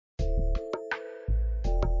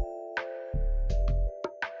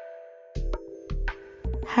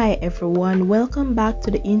Hi everyone, welcome back to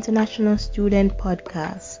the International Student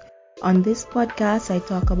Podcast. On this podcast, I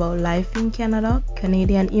talk about life in Canada,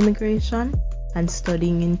 Canadian immigration, and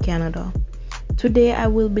studying in Canada. Today, I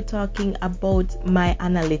will be talking about my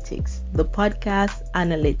analytics, the podcast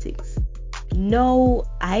analytics. No,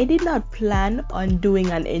 I did not plan on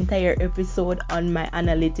doing an entire episode on my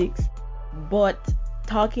analytics, but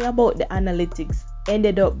talking about the analytics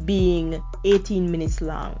ended up being 18 minutes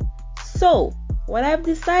long. So, what I've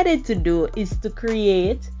decided to do is to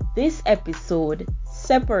create this episode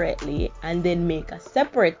separately and then make a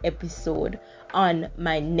separate episode on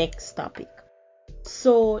my next topic.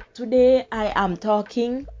 So today I am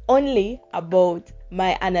talking only about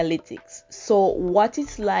my analytics. So what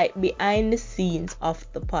it's like behind the scenes of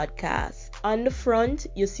the podcast. On the front,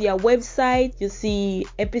 you see a website, you see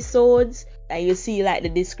episodes, and you see like the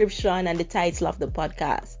description and the title of the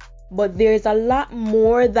podcast. But there's a lot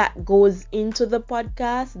more that goes into the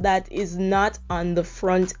podcast that is not on the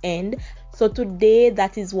front end. So today,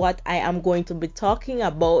 that is what I am going to be talking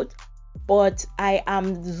about. But I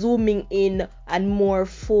am zooming in and more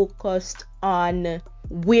focused on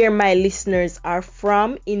where my listeners are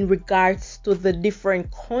from in regards to the different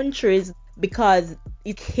countries, because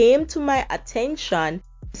it came to my attention.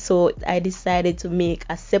 So I decided to make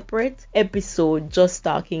a separate episode just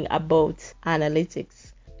talking about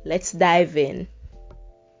analytics. Let's dive in.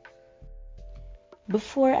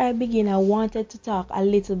 Before I begin, I wanted to talk a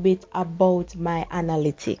little bit about my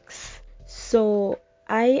analytics. So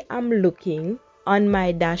I am looking on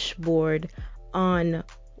my dashboard on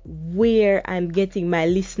where I'm getting my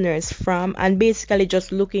listeners from and basically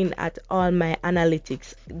just looking at all my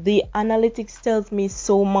analytics. The analytics tells me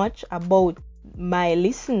so much about my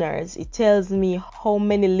listeners. It tells me how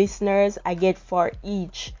many listeners I get for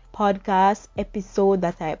each podcast episode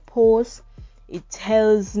that I post. It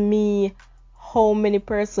tells me how many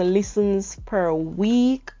person listens per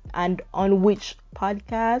week and on which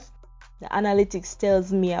podcast. The analytics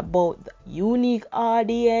tells me about the unique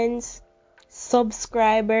audience,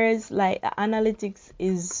 subscribers. Like, the analytics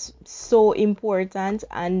is so important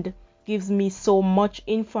and gives me so much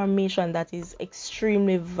information that is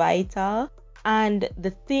extremely vital. And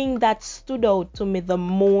the thing that stood out to me the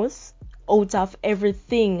most out of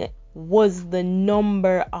everything was the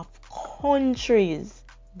number of countries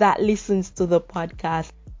that listens to the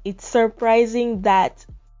podcast. It's surprising that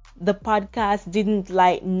the podcast didn't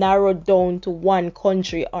like narrow down to one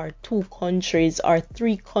country or two countries or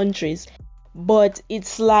three countries, but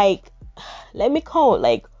it's like, let me count,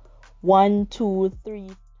 like 1, 2, 3,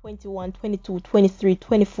 21, 22, 23,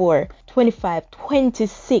 24, 25,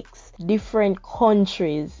 26 different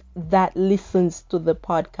countries that listens to the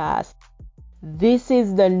podcast. This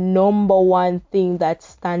is the number one thing that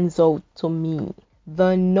stands out to me.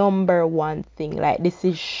 The number one thing. Like, this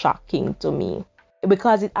is shocking to me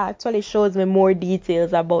because it actually shows me more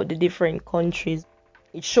details about the different countries.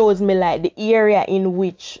 It shows me like the area in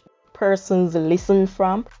which persons listen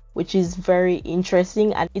from, which is very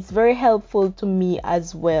interesting, and it's very helpful to me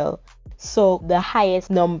as well. So the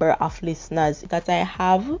highest number of listeners that I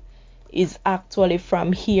have is actually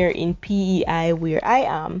from here in PEI where I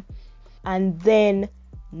am, and then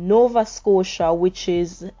Nova Scotia, which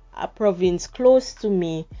is a province close to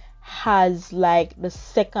me, has like the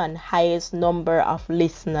second highest number of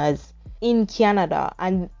listeners in Canada.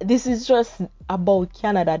 And this is just about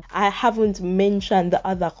Canada. I haven't mentioned the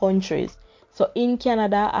other countries. So in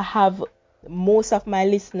Canada, I have most of my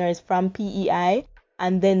listeners from PEI,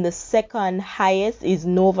 and then the second highest is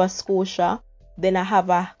Nova Scotia. Then I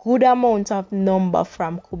have a good amount of number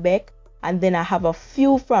from Quebec, and then I have a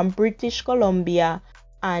few from British Columbia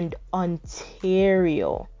and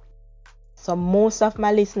Ontario. So most of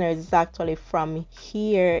my listeners is actually from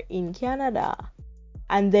here in Canada.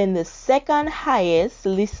 And then the second highest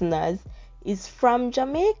listeners is from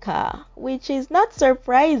Jamaica, which is not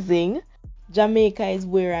surprising. Jamaica is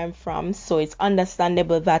where I'm from, so it's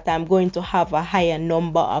understandable that I'm going to have a higher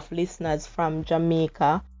number of listeners from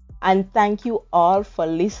Jamaica. And thank you all for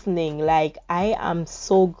listening. Like, I am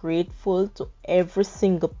so grateful to every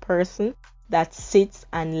single person that sits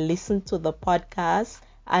and listens to the podcast.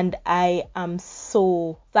 And I am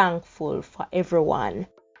so thankful for everyone.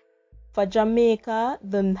 For Jamaica,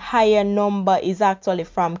 the higher number is actually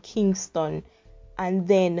from Kingston, and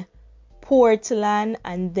then Portland,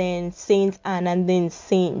 and then St. Anne, and then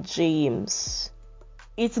St. James.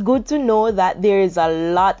 It's good to know that there is a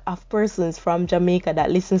lot of persons from Jamaica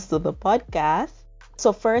that listens to the podcast.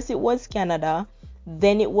 So first it was Canada,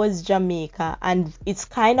 then it was Jamaica, and it's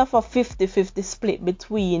kind of a 50-50 split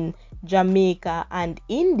between Jamaica and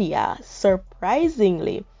India,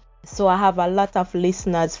 surprisingly. So I have a lot of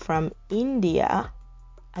listeners from India,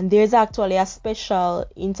 and there's actually a special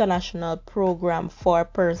international program for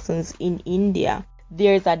persons in India.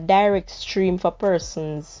 There's a direct stream for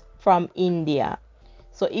persons from India.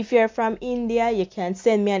 So if you're from India, you can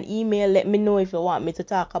send me an email. Let me know if you want me to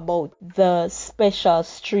talk about the special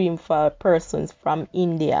stream for persons from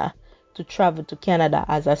India to travel to Canada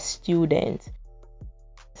as a student.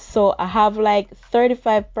 So I have like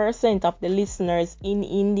 35% of the listeners in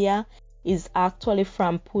India is actually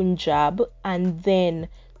from Punjab, and then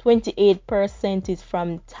 28% is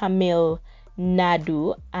from Tamil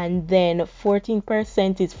Nadu, and then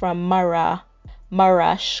 14% is from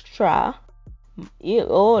Maharashtra.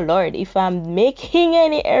 Oh Lord, if I'm making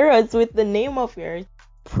any errors with the name of your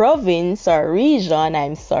province or region,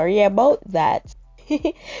 I'm sorry about that.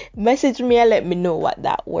 Message me and let me know what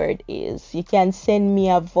that word is. You can send me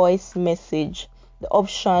a voice message. The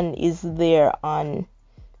option is there on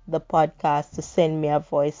the podcast to send me a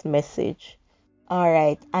voice message.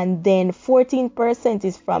 Alright, and then 14%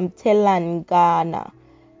 is from Telangana,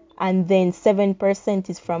 and then 7%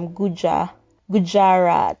 is from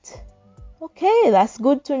Gujarat. Okay, that's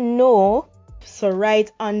good to know. So right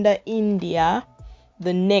under India,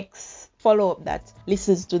 the next follow-up that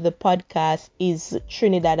listens to the podcast is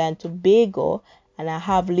Trinidad and Tobago, and I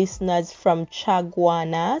have listeners from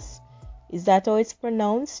Chaguanas. Is that how it's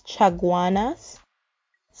pronounced? Chaguanas?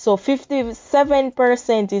 So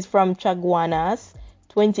 57% is from Chaguanas,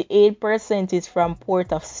 28% is from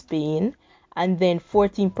Port of Spain, and then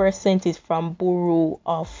 14% is from Buru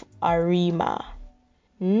of Arima.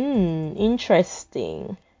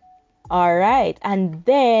 Interesting. All right, and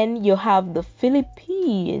then you have the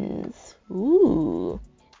Philippines. Ooh.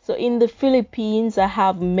 So in the Philippines, I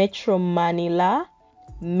have Metro Manila,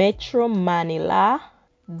 then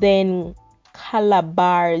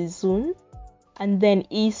Calabarzon, and then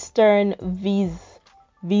Eastern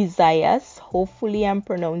Visayas. Hopefully I'm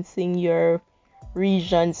pronouncing your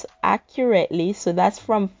regions accurately. So that's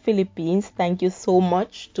from Philippines. Thank you so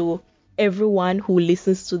much to everyone who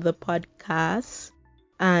listens to the podcast.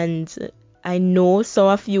 And I know some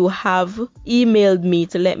of you have emailed me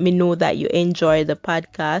to let me know that you enjoy the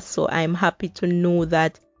podcast. So I'm happy to know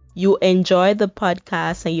that you enjoy the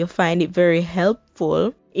podcast and you find it very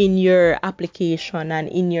helpful in your application and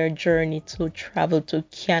in your journey to travel to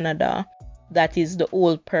Canada. That is the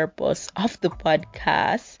whole purpose of the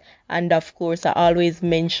podcast. And of course, I always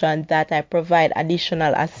mention that I provide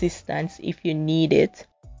additional assistance if you need it.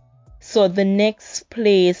 So the next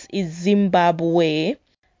place is Zimbabwe.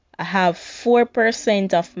 I have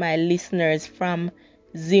 4% of my listeners from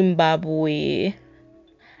Zimbabwe.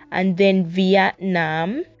 And then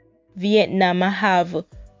Vietnam. I have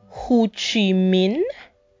Ho Chi Minh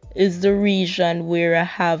is the region where I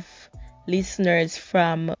have listeners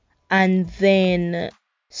from. And then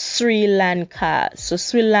Sri Lanka. So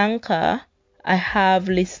Sri Lanka, I have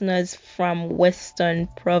listeners from Western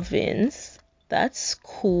Province. That's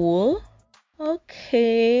cool.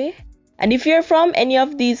 Okay. And if you're from any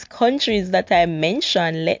of these countries that I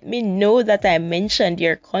mentioned, let me know that I mentioned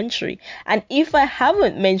your country. And if I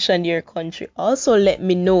haven't mentioned your country, also let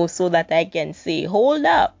me know so that I can say, hold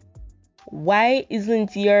up, why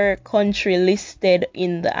isn't your country listed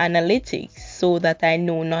in the analytics, so that I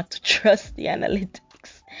know not to trust the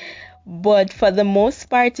analytics. But for the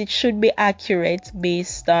most part, it should be accurate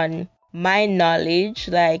based on my knowledge,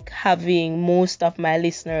 like having most of my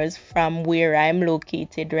listeners from where I'm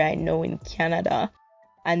located right now in Canada,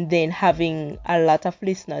 and then having a lot of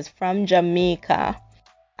listeners from Jamaica,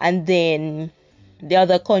 and then the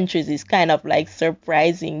other countries is kind of like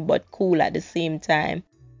surprising but cool at the same time.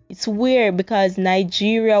 It's weird because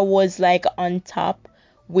Nigeria was like on top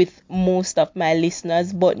with most of my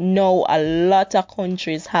listeners, but now a lot of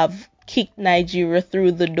countries have kicked Nigeria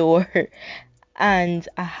through the door. And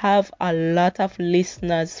I have a lot of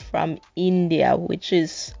listeners from India, which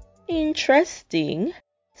is interesting.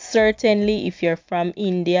 Certainly, if you're from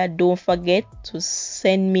India, don't forget to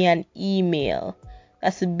send me an email.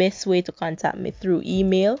 That's the best way to contact me, through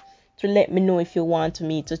email, to let me know if you want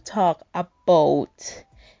me to talk about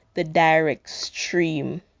the direct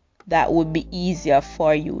stream that would be easier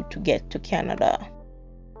for you to get to Canada.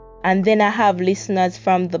 And then I have listeners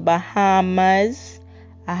from the Bahamas.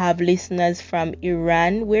 I have listeners from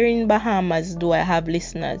Iran. Where in Bahamas do I have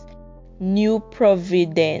listeners? New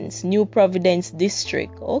Providence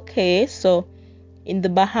District. Okay, so in the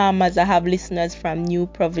Bahamas, I have listeners from New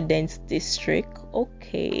Providence District.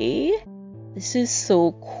 Okay, this is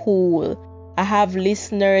so cool. I have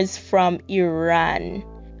listeners from Iran.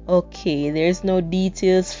 Okay, there's no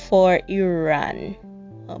details for Iran,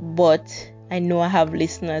 but I know I have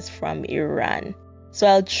listeners from Iran. So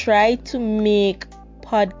I'll try to make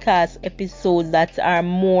podcast episodes that are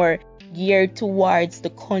more geared towards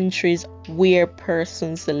the countries where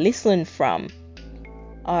persons listen from.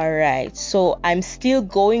 Alright, so I'm still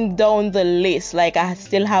going down the list. Like I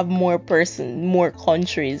still have more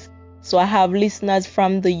countries. So I have listeners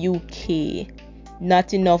from the UK.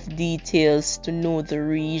 Not enough details to know the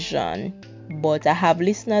region, but I have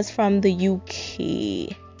listeners from the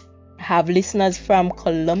UK. I have listeners from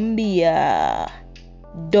Colombia,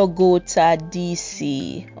 Bogota,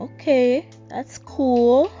 DC. Okay, that's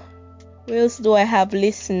cool. Where else do I have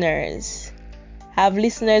listeners? I have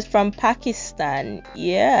listeners from Pakistan.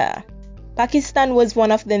 Yeah. Pakistan was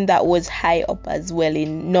one of them that was high up as well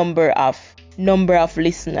in number of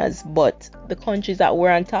listeners, but the countries that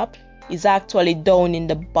were on top is actually down in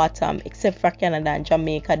the bottom, except for Canada and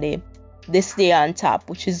Jamaica. They stay on top,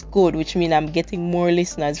 which is good, which means I'm getting more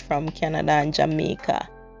listeners from Canada and Jamaica.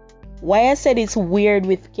 Why I said it's weird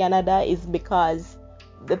with Canada is because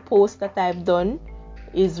the post that I've done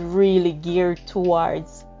is really geared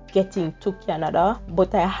towards getting to Canada,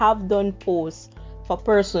 but I have done posts for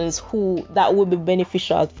persons that would be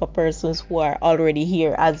beneficial for persons who are already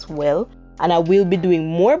here as well. And I will be doing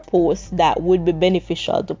more posts that would be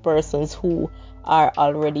beneficial to persons who are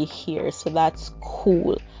already here. So that's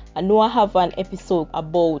cool. I know I have an episode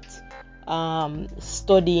about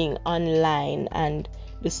studying online and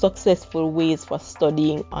the successful ways for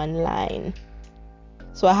studying online.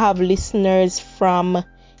 So I have listeners from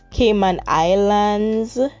Cayman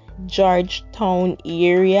Islands, Georgetown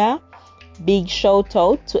area. Big shout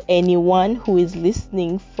out to anyone who is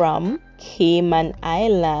listening from Cayman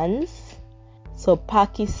Islands. So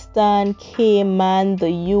Pakistan, Cayman,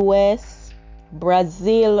 the US,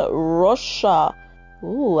 Brazil, Russia.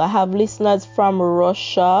 Ooh, I have listeners from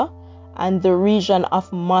Russia and the region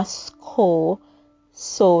of Moscow.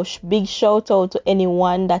 So big shout out to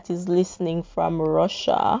anyone that is listening from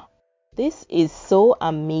Russia. This is so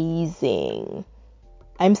amazing.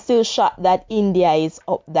 I'm still shocked that India is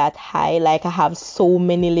up that high. Like I have so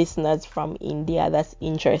many listeners from India. That's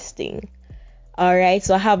interesting. Alright,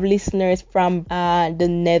 so I have listeners from the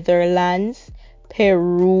Netherlands,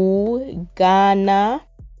 Peru, Ghana.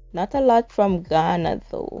 Not a lot from Ghana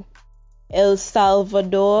though. El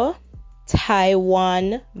Salvador,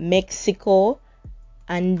 Taiwan, Mexico,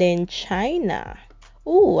 and then China.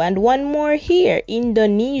 Ooh, and one more here,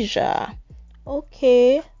 Indonesia.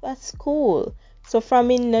 Okay, that's cool. So from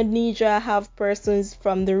Indonesia, I have persons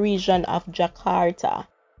from the region of Jakarta.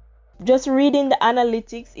 Just reading the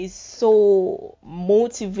analytics is so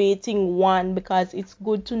motivating, one, because it's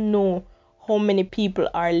good to know how many people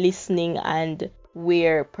are listening and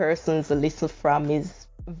where persons listen from is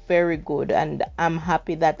very good, and I'm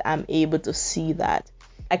happy that I'm able to see that.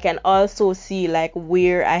 I can also see like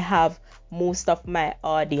where I have most of my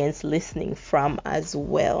audience listening from as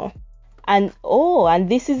well. And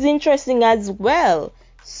this is interesting as well.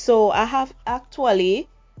 So I have actually,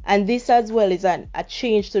 and this as well is a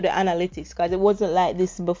change to the analytics because it wasn't like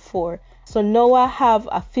this before. So now I have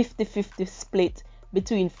a 50-50 split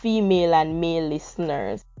between female and male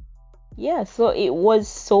listeners. Yeah, so it was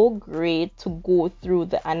so great to go through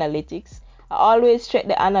the analytics. I always check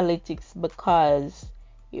the analytics because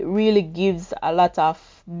it really gives a lot of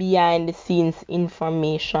behind the scenes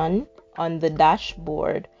information on the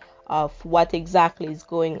dashboard of what exactly is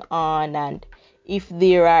going on and if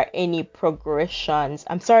there are any progressions.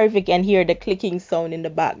 I'm sorry if you can hear the clicking sound in the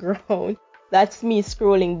background. That's me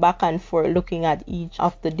scrolling back and forth looking at each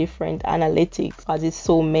of the different analytics because it's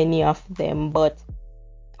so many of them. But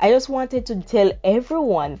I just wanted to tell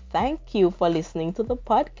everyone thank you for listening to the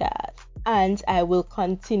podcast. And I will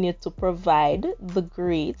continue to provide the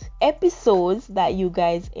great episodes that you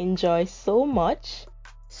guys enjoy so much.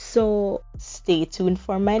 So stay tuned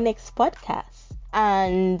for my next podcast.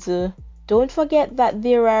 And don't forget that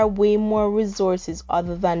there are way more resources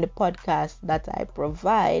other than the podcast that I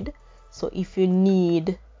provide. So if you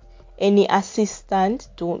need any assistance,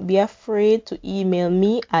 don't be afraid to email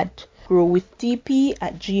me at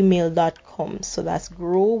growwithtp@gmail.com. So that's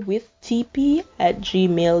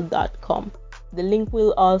growwithtp@gmail.com. The link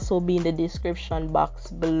will also be in the description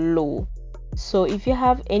box below. So if you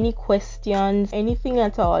have any questions, anything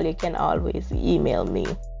at all, you can always email me.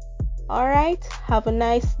 Alright, have a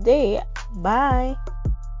nice day. Bye.